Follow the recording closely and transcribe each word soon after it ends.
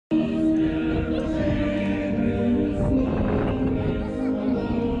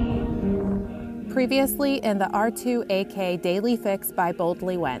Previously in the R2AK Daily Fix by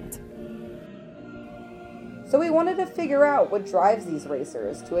Boldly Went. So we wanted to figure out what drives these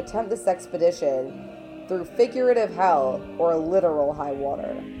racers to attempt this expedition through figurative hell or literal high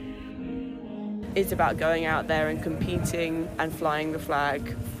water. It's about going out there and competing and flying the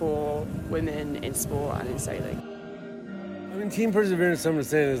flag for women in sport and in sailing. I mean, team perseverance, I'm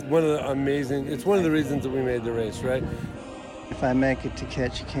saying, is one of the reasons that we made the race, right? If I make it to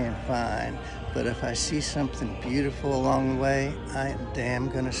catch a can, fine. But if I see something beautiful along the way, I am damn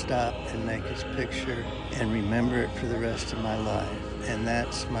gonna stop and make this picture and remember it for the rest of my life. And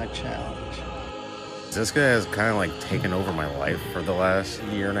that's my challenge. This guy has kind of like taken over my life for the last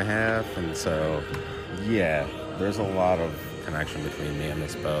year and a half. And so, yeah, there's a lot of connection between me and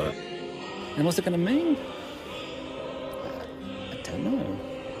this boat. And what's it gonna mean? I don't know.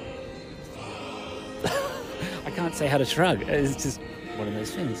 I can't say how to shrug. It's just one of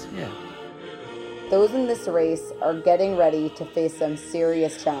those things, yeah. Those in this race are getting ready to face some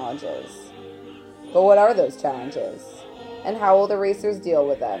serious challenges. But what are those challenges? And how will the racers deal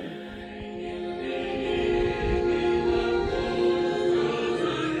with them?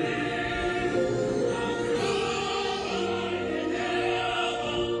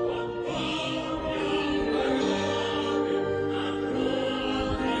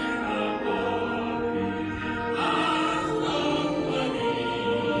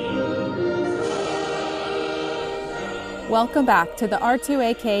 Welcome back to the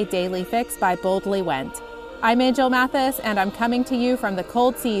R2AK Daily Fix by Boldly Went. I'm Angel Mathis, and I'm coming to you from the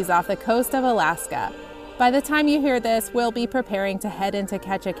cold seas off the coast of Alaska. By the time you hear this, we'll be preparing to head into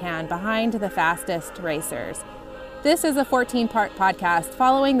Ketchikan behind the fastest racers. This is a 14-part podcast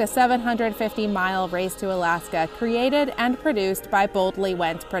following the 750-mile race to Alaska, created and produced by Boldly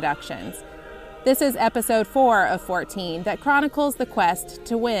Went Productions. This is episode 4 of 14 that chronicles the quest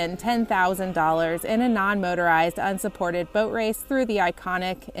to win $10,000 in a non-motorized, unsupported boat race through the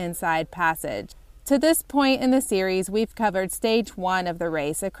iconic Inside Passage. To this point in the series, we've covered stage 1 of the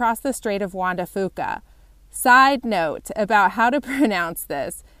race across the Strait of Juan de Fuca. Side note about how to pronounce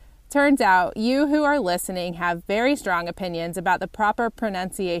this. Turns out you who are listening have very strong opinions about the proper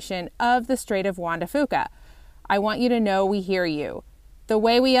pronunciation of the Strait of Juan de Fuca. I want you to know we hear you. The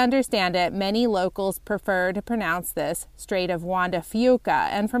way we understand it, many locals prefer to pronounce this Strait of Juan de Fuca,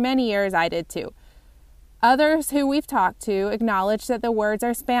 and for many years I did too. Others who we've talked to acknowledge that the words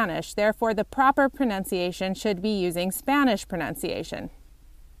are Spanish, therefore the proper pronunciation should be using Spanish pronunciation.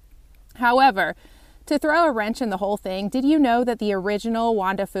 However, to throw a wrench in the whole thing, did you know that the original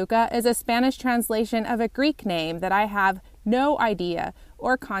Juan de Fuca is a Spanish translation of a Greek name that I have no idea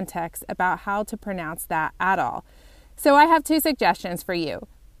or context about how to pronounce that at all? So I have 2 suggestions for you.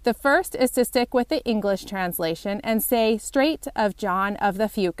 The first is to stick with the English translation and say Strait of John of the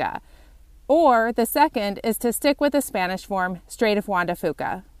Fuca. Or the second is to stick with the Spanish form Strait of Juan de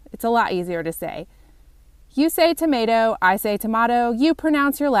Fuca. It's a lot easier to say. You say tomato, I say tomato, you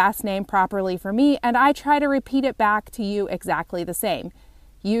pronounce your last name properly for me, and I try to repeat it back to you exactly the same.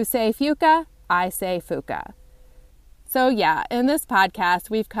 You say Fuca, I say Fuca. So yeah, in this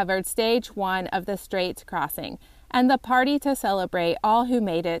podcast, we've covered stage 1 of the Strait crossing and the party to celebrate all who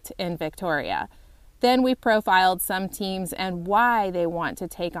made it in Victoria. Then we profiled some teams and why they want to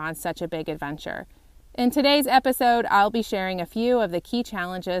take on such a big adventure. In today's episode, I'll be sharing a few of the key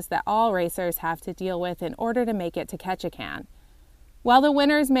challenges that all racers have to deal with in order to make it to Ketchikan. While the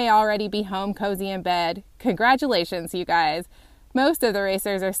winners may already be home cozy in bed, congratulations, you guys. Most of the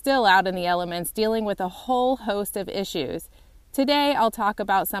racers are still out in the elements dealing with a whole host of issues. Today, I'll talk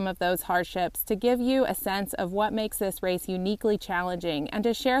about some of those hardships to give you a sense of what makes this race uniquely challenging and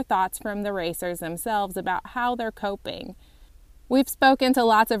to share thoughts from the racers themselves about how they're coping. We've spoken to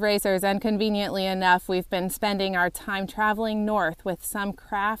lots of racers, and conveniently enough, we've been spending our time traveling north with some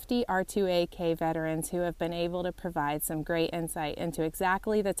crafty R2AK veterans who have been able to provide some great insight into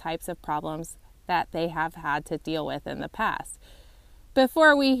exactly the types of problems that they have had to deal with in the past.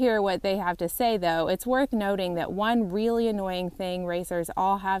 Before we hear what they have to say, though, it's worth noting that one really annoying thing racers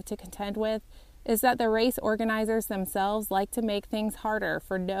all have to contend with is that the race organizers themselves like to make things harder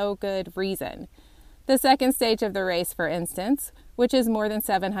for no good reason. The second stage of the race, for instance, which is more than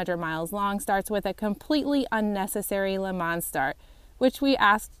 700 miles long, starts with a completely unnecessary Le Mans start, which we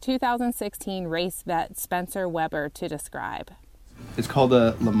asked 2016 race vet Spencer Weber to describe. It's called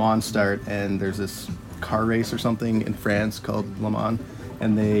a Le Mans start, and there's this car race or something in France called Le Mans,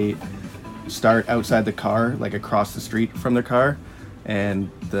 and they start outside the car, like across the street from their car,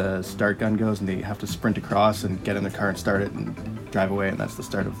 and the start gun goes and they have to sprint across and get in their car and start it and drive away, and that's the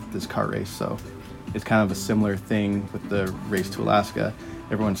start of this car race. So it's kind of a similar thing with the race to Alaska,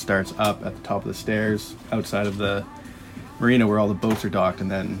 everyone starts up at the top of the stairs outside of the marina where all the boats are docked, and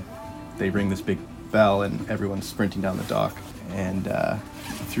then they ring this big bell and everyone's sprinting down the dock and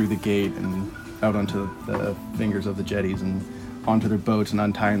through the gate and out onto the fingers of the jetties and onto their boats and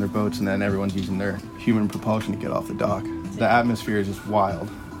untying their boats, and then everyone's using their human propulsion to get off the dock. The atmosphere is just wild.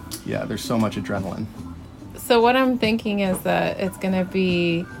 Yeah, there's so much adrenaline. So what I'm thinking is that it's going to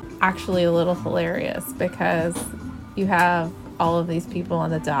be actually a little hilarious because you have all of these people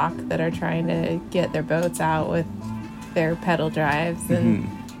on the dock that are trying to get their boats out with their pedal drives, and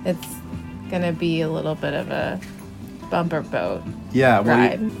it's going to be a little bit of a bumper boat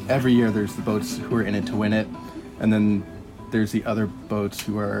ride. Every year there's the boats who are in it to win it, and then there's the other boats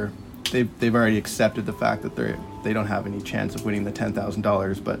who are they've already accepted the fact that they don't have any chance of winning the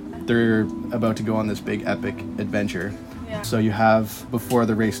 $10,000, but they're about to go on this big epic adventure. Yeah. So you have, before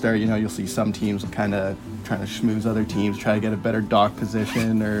the race start, you'll see some teams kind of trying to schmooze other teams, try to get a better dock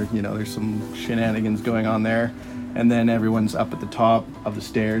position, or there's some shenanigans going on there. And then everyone's up at the top of the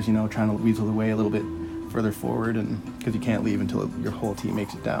stairs, trying to weasel their way a little bit further forward, and because you can't leave until your whole team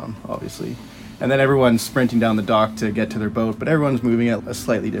makes it down, obviously. And then everyone's sprinting down the dock to get to their boat, but everyone's moving at a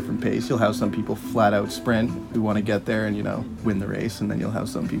slightly different pace. You'll have some people flat out sprint who want to get there and, win the race, and then you'll have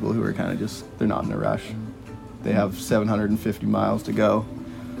some people who are kind of just, they're not in a rush. They have 750 miles to go.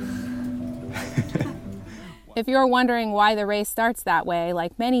 If you're wondering why the race starts that way,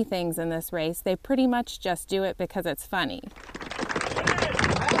 like many things in this race, they pretty much just do it because it's funny.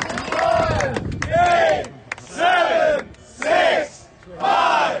 8, 7, 6,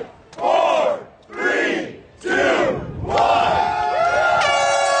 5, 4, 3, 2, 1.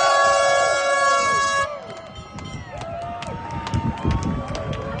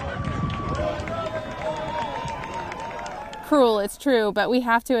 Cruel, it's true, but we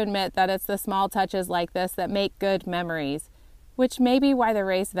have to admit that it's the small touches like this that make good memories, which may be why the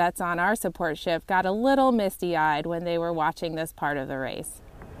race vets on our support ship got a little misty-eyed when they were watching this part of the race.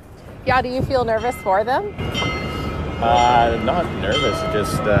 Yeah, do you feel nervous for them? Not nervous,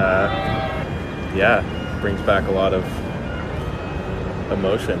 just, brings back a lot of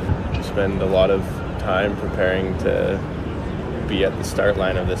emotion. You spend a lot of time preparing to be at the start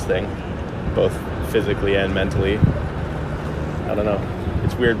line of this thing, both physically and mentally. I don't know.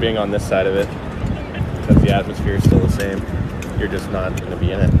 It's weird being on this side of it because the atmosphere is still the same. You're just not going to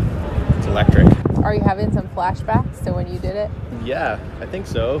be in it. It's electric. Are you having some flashbacks to when you did it? Yeah, I think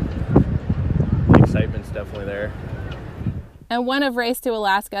so. The excitement's definitely there. And one of Race to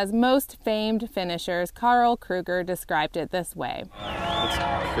Alaska's most famed finishers, Carl Kruger, described it this way. It's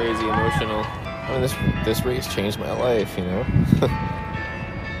crazy emotional. I mean, this race changed my life, It's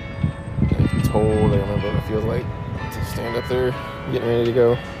cold. I remember what it feels like to stand up there, getting ready to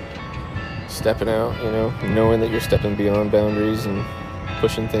go, stepping out, knowing that you're stepping beyond boundaries and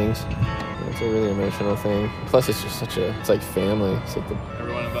pushing things. It's a really emotional thing. Plus, it's just it's like family. It's like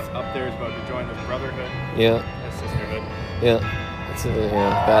everyone up there is about to join this brotherhood. Yeah. This sisterhood. Yeah.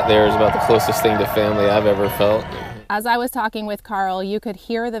 That there is about the closest thing to family I've ever felt. As I was talking with Carl, you could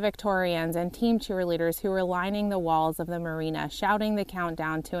hear the Victorians and team cheerleaders who were lining the walls of the marina, shouting the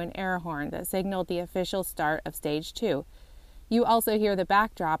countdown to an air horn that signaled the official start of Stage 2. You also hear the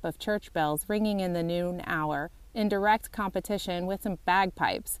backdrop of church bells ringing in the noon hour, in direct competition with some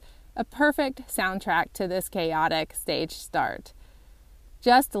bagpipes, a perfect soundtrack to this chaotic stage start.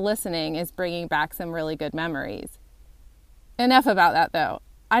 Just listening is bringing back some really good memories. Enough about that, though.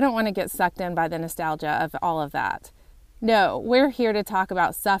 I don't want to get sucked in by the nostalgia of all of that. No, we're here to talk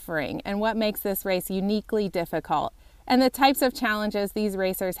about suffering and what makes this race uniquely difficult, and the types of challenges these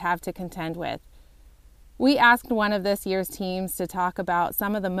racers have to contend with. We asked one of this year's teams to talk about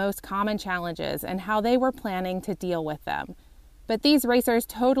some of the most common challenges and how they were planning to deal with them. But these racers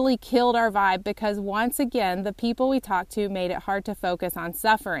totally killed our vibe because once again, the people we talked to made it hard to focus on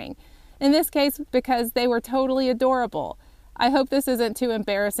suffering. In this case, because they were totally adorable. I hope this isn't too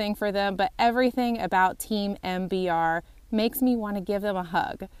embarrassing for them, but everything about Team MBR makes me want to give them a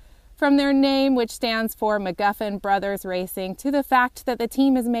hug. From their name, which stands for McGuffin Brothers Racing, to the fact that the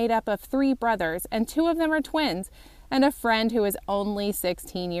team is made up of 3 brothers, and 2 of them are twins, and a friend who is only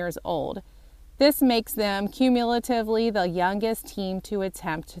 16 years old. This makes them cumulatively the youngest team to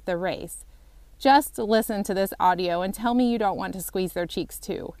attempt the race. Just listen to this audio and tell me you don't want to squeeze their cheeks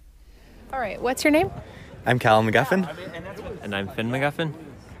too. All right, what's your name? I'm Callum McGuffin. And I'm Finn McGuffin.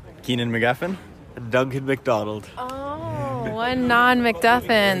 Keenan McGuffin. Duncan McDonald. Oh, one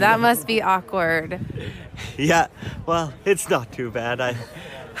non-McDuffin. That must be awkward. Yeah, well, it's not too bad.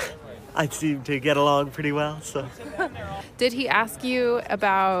 I seem to get along pretty well, so. Did he ask you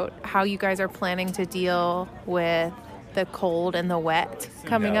about how you guys are planning to deal with the cold and the wet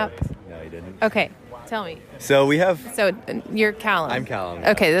coming up? No, he didn't. Okay, tell me. So we have... So you're Callum. I'm Callum.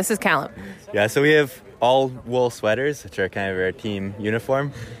 Okay, this is Callum. Yeah, so we have all wool sweaters, which are kind of our team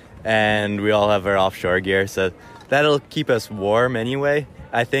uniform, and we all have our offshore gear, so that'll keep us warm anyway.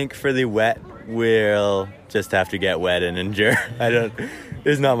 I think for the wet, we'll just have to get wet and endure.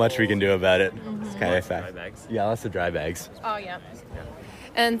 There's not much we can do about it. It's kind of a fact. Dry bags. Yeah, lots of dry bags. Oh, yeah.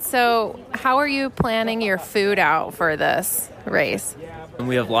 And so how are you planning your food out for this race? And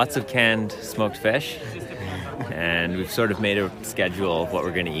we have lots of canned smoked fish, and we've sort of made a schedule of what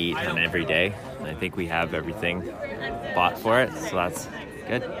we're going to eat on every day. And I think we have everything bought for it, so that's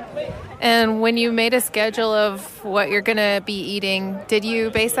good. And when you made a schedule of what you're going to be eating, did you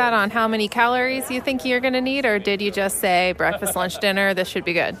base that on how many calories you think you're going to need, or did you just say breakfast, lunch, dinner, this should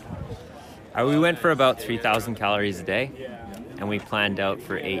be good? We went for about 3,000 calories a day, and we planned out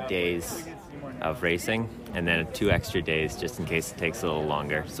for 8 days of racing, and then 2 extra days just in case it takes a little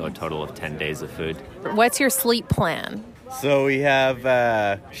longer, so a total of 10 days of food. What's your sleep plan? So we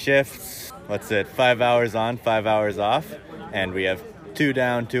have shifts, 5 hours on, 5 hours off, and we have 2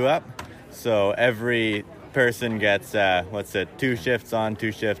 down, 2 up. So every person gets, 2 shifts on,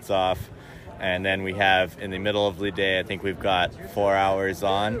 2 shifts off. And then we have, in the middle of the day, I think we've got 4 hours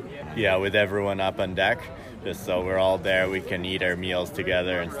on. Yeah, with everyone up on deck. Just so we're all there, we can eat our meals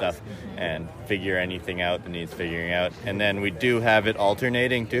together and stuff and figure anything out that needs figuring out. And then we do have it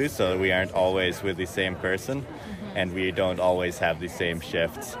alternating too, so we aren't always with the same person. And we don't always have the same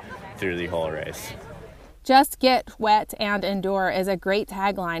shifts through the whole race. Just get wet and endure is a great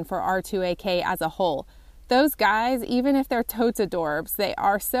tagline for R2AK as a whole. Those guys, even if they're totes adorbs, they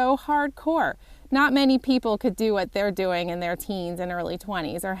are so hardcore. Not many people could do what they're doing in their teens and early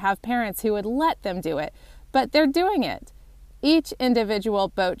 20s or have parents who would let them do it, but they're doing it. Each individual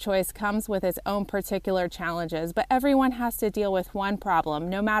boat choice comes with its own particular challenges, but everyone has to deal with one problem,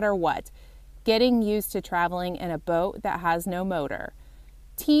 no matter what: getting used to traveling in a boat that has no motor.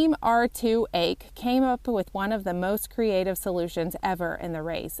 Team R2AK came up with one of the most creative solutions ever in the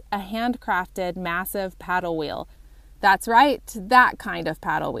race, a handcrafted massive paddle wheel. That's right, that kind of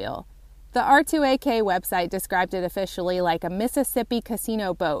paddle wheel. The R2AK website described it officially like a Mississippi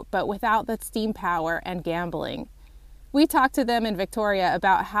casino boat, but without the steam power and gambling. We talked to them in Victoria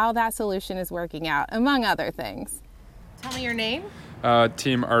about how that solution is working out, among other things. Tell me your name.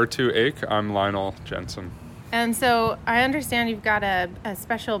 Team R2AK, I'm Lionel Jensen. And so I understand you've got a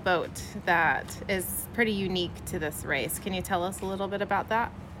special boat that is pretty unique to this race. Can you tell us a little bit about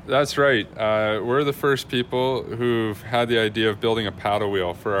that? That's right. We're the first people who've had the idea of building a paddle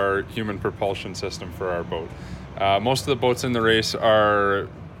wheel for our human propulsion system for our boat. Most of the boats in the race are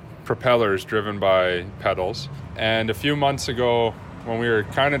propellers driven by pedals. And a few months ago, when we were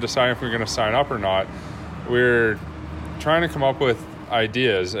kind of deciding if we were going to sign up or not, we were trying to come up with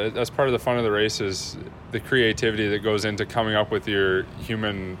ideas. That's part of the fun of the race, is the creativity that goes into coming up with your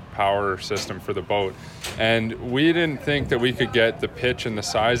human power system for the boat. And we didn't think that we could get the pitch and the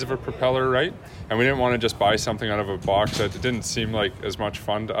size of a propeller right, and we didn't want to just buy something out of a box that didn't seem like as much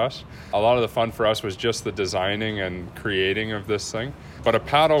fun to us. A lot of the fun for us was just the designing and creating of this thing, but a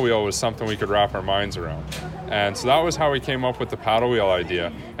paddle wheel was something we could wrap our minds around. And so that was how we came up with the paddle wheel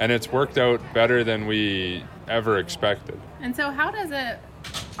idea, and it's worked out better than we ever expected. And so how does it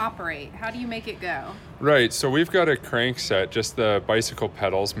operate? How do you make it go? Right, so we've got a crank set, just the bicycle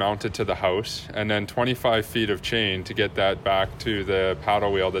pedals mounted to the house, and then 25 feet of chain to get that back to the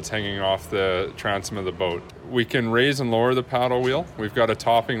paddle wheel that's hanging off the transom of the boat. We can raise and lower the paddle wheel. We've got a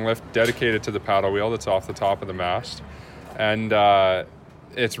topping lift dedicated to the paddle wheel that's off the top of the mast. And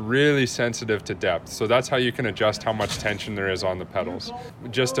it's really sensitive to depth, so that's how you can adjust how much tension there is on the pedals.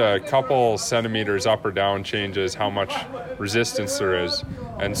 Just a couple centimeters up or down changes how much resistance there is.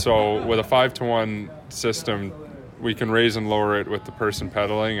 And so with a 5-to-1 system, we can raise and lower it with the person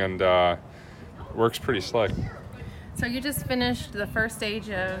pedaling, and works pretty slick. So you just finished the first stage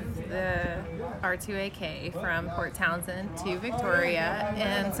of the R2AK from Port Townsend to Victoria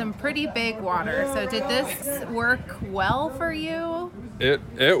in some pretty big water. So did this work well for you?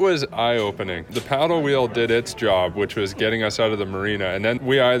 It was eye-opening. The paddle wheel did its job, which was getting us out of the marina, and then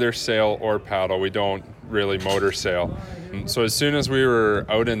we either sail or paddle. We don't really motor sail. So as soon as we were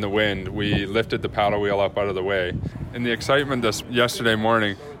out in the wind, we lifted the paddle wheel up out of the way. In the excitement yesterday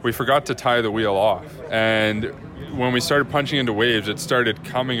morning, we forgot to tie the wheel off. And when we started punching into waves, it started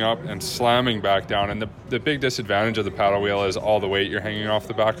coming up and slamming back down. And the big disadvantage of the paddle wheel is all the weight you're hanging off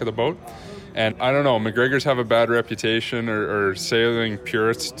the back of the boat. And I don't know, McGregor's have a bad reputation, or sailing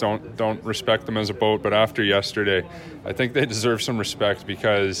purists don't respect them as a boat. But after yesterday, I think they deserve some respect,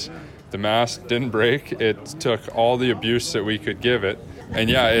 because The mast didn't break. It took all the abuse that we could give it. And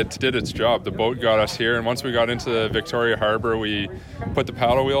yeah, it did its job. The boat got us here, and once we got into the Victoria Harbor, we put the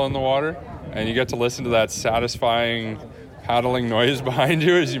paddle wheel in the water, and you get to listen to that satisfying paddling noise behind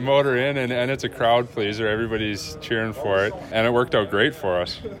you as you motor in, and it's a crowd pleaser. Everybody's cheering for it, and it worked out great for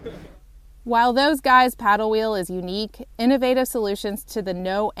us. While those guys' paddle wheel is unique, innovative solutions to the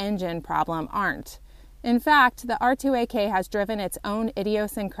no engine problem aren't. In fact, the R2AK has driven its own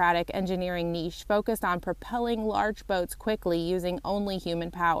idiosyncratic engineering niche focused on propelling large boats quickly using only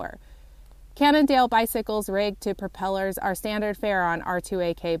human power. Cannondale bicycles rigged to propellers are standard fare on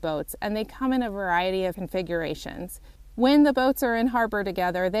R2AK boats, and they come in a variety of configurations. When the boats are in harbor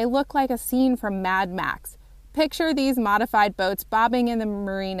together, they look like a scene from Mad Max. Picture these modified boats bobbing in the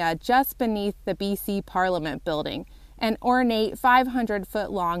marina just beneath the BC Parliament building, an ornate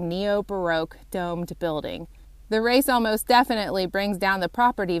 500-foot-long neo-Baroque domed building. The race almost definitely brings down the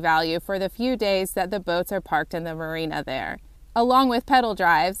property value for the few days that the boats are parked in the marina there. Along with pedal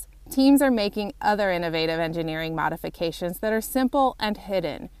drives, teams are making other innovative engineering modifications that are simple and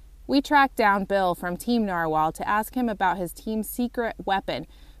hidden. We tracked down Bill from Team Narwhal to ask him about his team's secret weapon,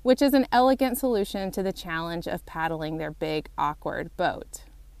 which is an elegant solution to the challenge of paddling their big, awkward boat.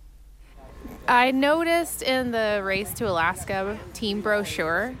 I noticed in the Race to Alaska team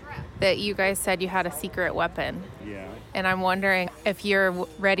brochure that you guys said you had a secret weapon. Yeah. And I'm wondering if you're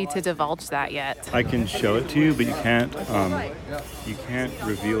ready to divulge that yet. I can show it to you, but you can't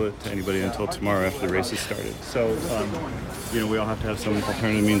reveal it to anybody until tomorrow after the race has started. So, we all have to have some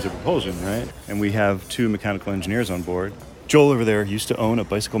alternative means of propulsion, right? And we have 2 mechanical engineers on board. Joel over there used to own a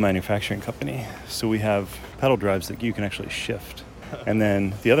bicycle manufacturing company, so we have pedal drives that you can actually shift. And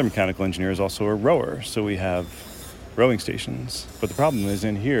then the other mechanical engineer is also a rower, so we have rowing stations. But the problem is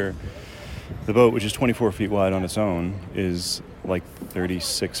in here, the boat, which is 24 feet wide on its own, is like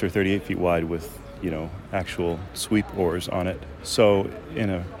 36 or 38 feet wide with, actual sweep oars on it. So in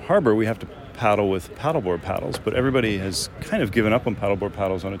a harbor, we have to paddle with paddleboard paddles, but everybody has kind of given up on paddleboard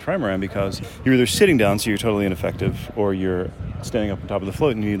paddles on a trimaran because you're either sitting down, so you're totally ineffective, or you're standing up on top of the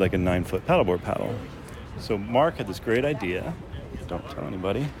float and you need like a 9-foot paddleboard paddle. So Mark had this great idea. Don't tell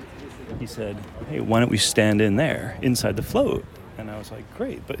anybody. He said, hey, why don't we stand in there inside the float? And I was like,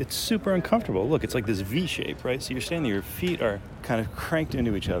 great, but it's super uncomfortable. Look, it's like this V shape, right? So you're standing, your feet are kind of cranked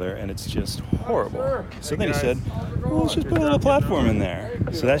into each other, and it's just horrible. So then he said, well, let's just put a little platform in there.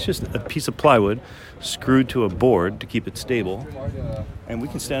 So that's just a piece of plywood screwed to a board to keep it stable, and we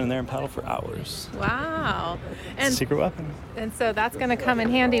can stand in there and paddle for hours. Wow. It's a secret weapon. And so that's going to come in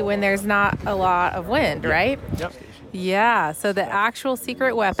handy when there's not a lot of wind, right? Yep. Yeah, so the actual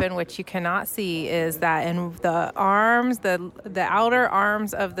secret weapon, which you cannot see, is that in the arms, the outer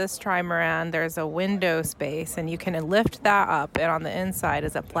arms of this trimaran, there's a window space, and you can lift that up, and on the inside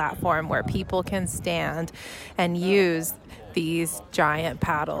is a platform where people can stand and use these giant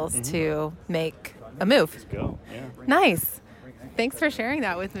paddles to make a move. Let's go. Yeah. Nice. Thanks for sharing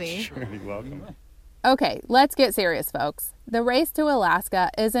that with me. Sure, you're welcome. Okay, let's get serious, folks. The Race to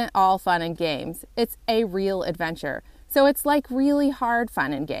Alaska isn't all fun and games. It's a real adventure. So it's like really hard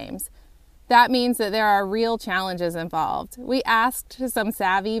fun and games. That means that there are real challenges involved. We asked some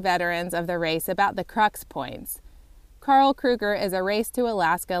savvy veterans of the race about the crux points. Carl Kruger is a Race to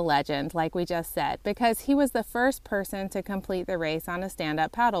Alaska legend, like we just said, because he was the first person to complete the race on a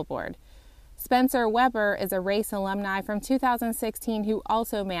stand-up paddleboard. Spencer Weber is a race alumni from 2016 who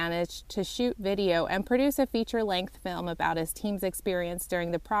also managed to shoot video and produce a feature-length film about his team's experience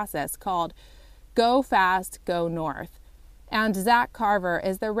during the process called Go Fast, Go North. And Zach Carver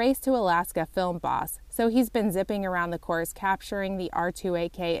is the Race to Alaska film boss, so he's been zipping around the course capturing the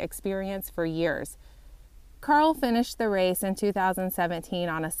R2AK experience for years. Carl finished the race in 2017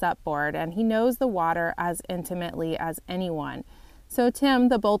 on a SUP board, and he knows the water as intimately as anyone. So Tim,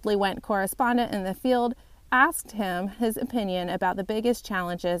 the Boldly Went correspondent in the field, asked him his opinion about the biggest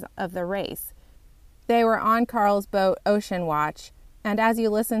challenges of the race. They were on Carl's boat, Ocean Watch, and as you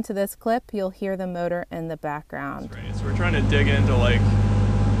listen to this clip, you'll hear the motor in the background. Right. So we're trying to dig into,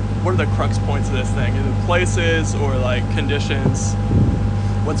 what are the crux points of this thing? Is it places or, conditions?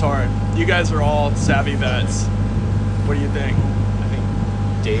 What's hard? You guys are all savvy vets. What do you think?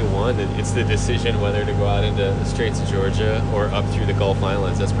 Day one, it's the decision whether to go out into the Straits of Georgia or up through the Gulf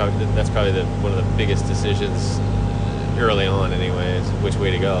Islands. That's probably one of the biggest decisions early on, anyways, which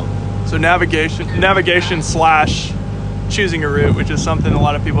way to go. So navigation / choosing a route, which is something a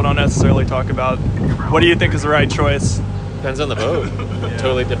lot of people don't necessarily talk about. What do you think is the right choice? Depends on the boat. It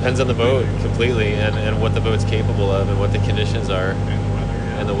totally depends on the boat completely, and what the boat's capable of, and what the conditions are,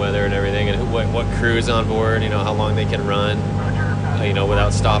 and the weather and everything, and what crew's on board. How long they can run.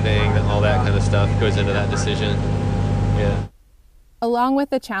 without stopping, all that kind of stuff goes into that decision. Yeah. Along with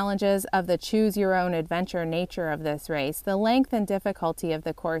the challenges of the choose-your-own-adventure nature of this race, the length and difficulty of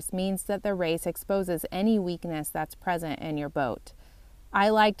the course means that the race exposes any weakness that's present in your boat. I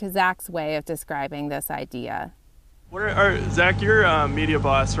liked Zach's way of describing this idea. Zach, you're media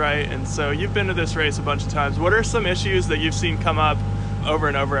boss, right? And so you've been to this race a bunch of times. What are some issues that you've seen come up over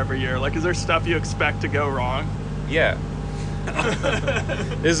and over every year? Like, is there stuff you expect to go wrong? Yeah.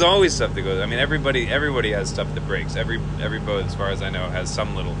 There's always stuff that goes. I mean, everybody has stuff that breaks. Every boat, as far as I know, has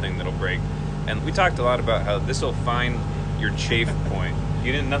some little thing that'll break. And we talked a lot about how this will find your chafe point.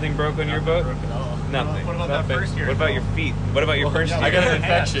 Nothing broke on your boat? Nothing. What about that first year? What about your feet? What about your first year? I got an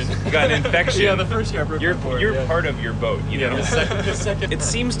infection. You got an infection. Yeah, the first year I broke my board. You're part of your boat, you know? The second. It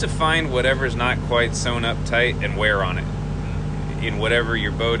seems to find whatever's not quite sewn up tight and wear on it. In whatever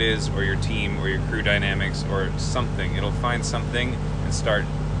your boat is, or your team, or your crew dynamics, or something. It'll find something and start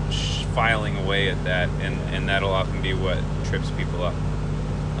filing away at that, and that'll often be what trips people up.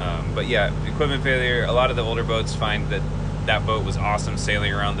 But yeah, equipment failure, a lot of the older boats find that boat was awesome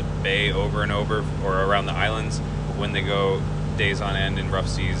sailing around the bay over and over, or around the islands, but when they go days on end in rough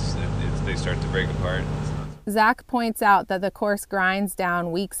seas, they start to break apart. Zach points out that the course grinds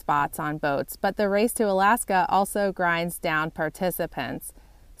down weak spots on boats, but the Race to Alaska also grinds down participants.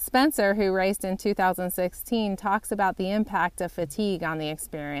 Spencer, who raced in 2016, talks about the impact of fatigue on the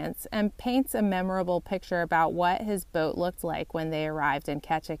experience and paints a memorable picture about what his boat looked like when they arrived in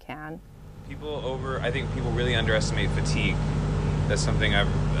Ketchikan. I think people really underestimate fatigue. That's something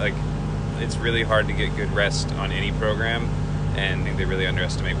it's really hard to get good rest on any program. And I think they really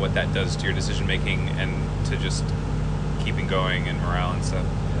underestimate what that does to your decision making and to just keeping going and morale and stuff.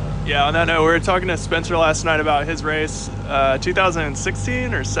 Yeah, on that note, we were talking to Spencer last night about his race,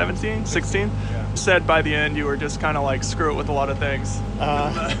 2016 or 17? 16? Yeah. Said by the end you were just kind of like, screw it with a lot of things.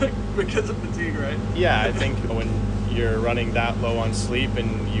 Because of fatigue, right? Yeah, I think when you're running that low on sleep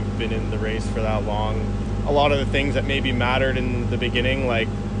and you've been in the race for that long, a lot of the things that maybe mattered in the beginning, like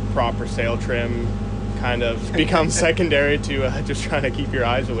proper sail trim, kind of becomes secondary to just trying to keep your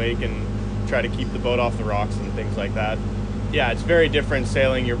eyes awake and try to keep the boat off the rocks and things like that. Yeah, it's very different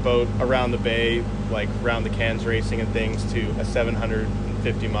sailing your boat around the bay, like around the Cairns racing and things, to a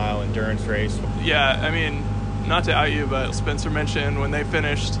 750-mile endurance race. Yeah, I mean, not to out you, but Spencer mentioned when they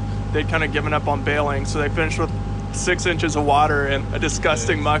finished, they'd kind of given up on bailing, so they finished with 6 inches of water and a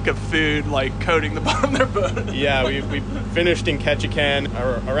disgusting muck of food like coating the bottom of their boat. Yeah, we finished in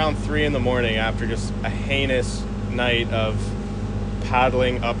Ketchikan around 3 in the morning after just a heinous night of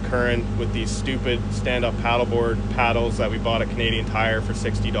paddling up current with these stupid stand-up paddleboard paddles that we bought at Canadian Tire for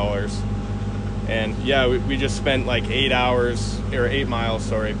 $60. And yeah, we just spent like 8 miles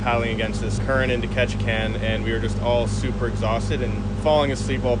paddling against this current into Ketchikan, and we were just all super exhausted and falling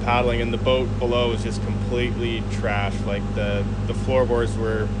asleep while paddling, and the boat below was just completely trashed. Like the floorboards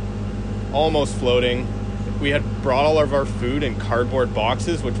were almost floating. We had brought all of our food in cardboard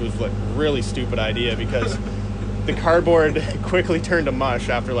boxes, which was like a really stupid idea because the cardboard quickly turned to mush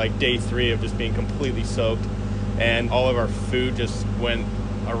after like day 3 of just being completely soaked, and all of our food just went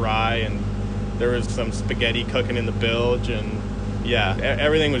awry, and there was some spaghetti cooking in the bilge, and yeah,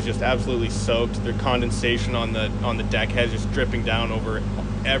 everything was just absolutely soaked. The condensation on the deck head just dripping down over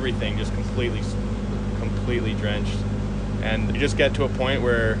everything, just completely drenched. And you just get to a point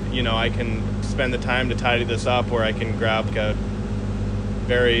where, I can spend the time to tidy this up, or I can grab a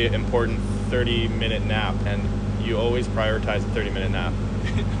very important 30-minute nap, and you always prioritize a 30-minute nap.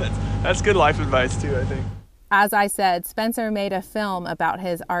 That's good life advice too, I think. As I said, Spencer made a film about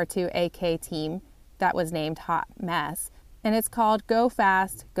his R2AK team that was named Hot Mess, and it's called Go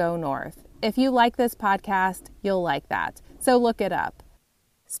Fast, Go North. If you like this podcast, you'll like that, so look it up.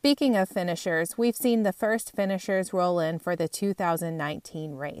 Speaking of finishers, we've seen the first finishers roll in for the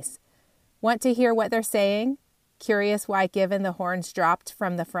 2019 race. Want to hear what they're saying? Curious why Given the Horns dropped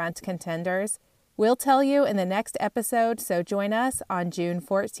from the front contenders? We'll tell you in the next episode, so join us on June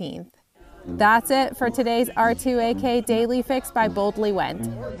 14th. That's it for today's R2AK Daily Fix by Boldly Went.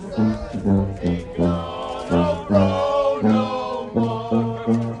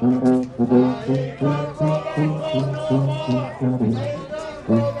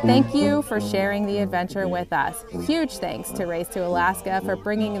 Thank you for sharing the adventure with us. Huge thanks to Race to Alaska for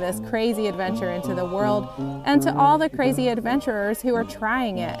bringing this crazy adventure into the world, and to all the crazy adventurers who are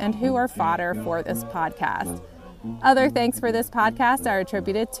trying it and who are fodder for this podcast. Other thanks for this podcast are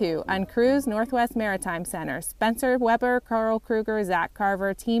attributed to Uncruise Northwest Maritime Center, Spencer Weber, Carl Kruger, Zach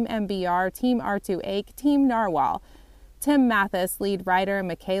Carver, Team MBR, Team R2AK, Team Narwhal, Tim Mathis, lead writer,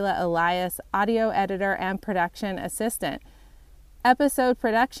 Michaela Elias, audio editor and production assistant. Episode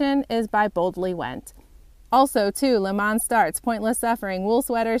production is by Boldly Went. Also, too, Le Mans starts, pointless suffering, wool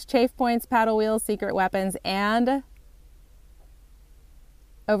sweaters, chafe points, paddle wheels, secret weapons, and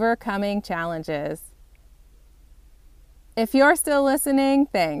overcoming challenges. If you're still listening,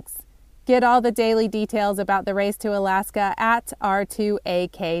 thanks. Get all the daily details about the race to Alaska at R2AK.com.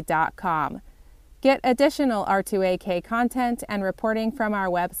 Get additional R2AK content and reporting from our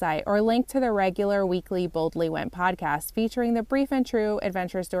website, or link to the regular weekly Boldly Went podcast featuring the brief and true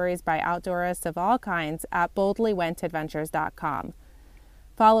adventure stories by outdoorists of all kinds at boldlywentadventures.com.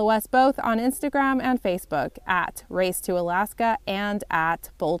 Follow us both on Instagram and Facebook at Race to Alaska and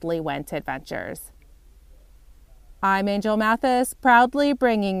at Boldly Went Adventures. I'm Angel Mathis, proudly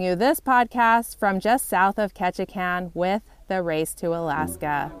bringing you this podcast from just south of Ketchikan with the Race to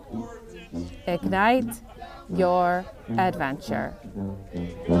Alaska. Ignite your adventure.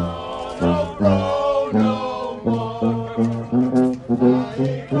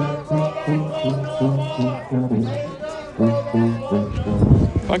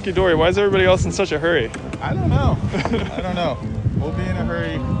 Funky Dory, why is everybody else in such a hurry? I don't know. We'll be in a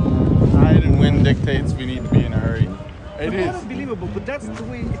hurry. Tide and wind dictates we need to be in a hurry. It is unbelievable, but that's the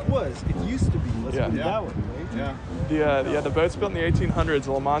way it was. It used to be. Let's put it that way, right? Yeah. The boats built in the 1800s,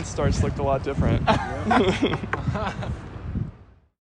 Le Mans starts looked a lot different.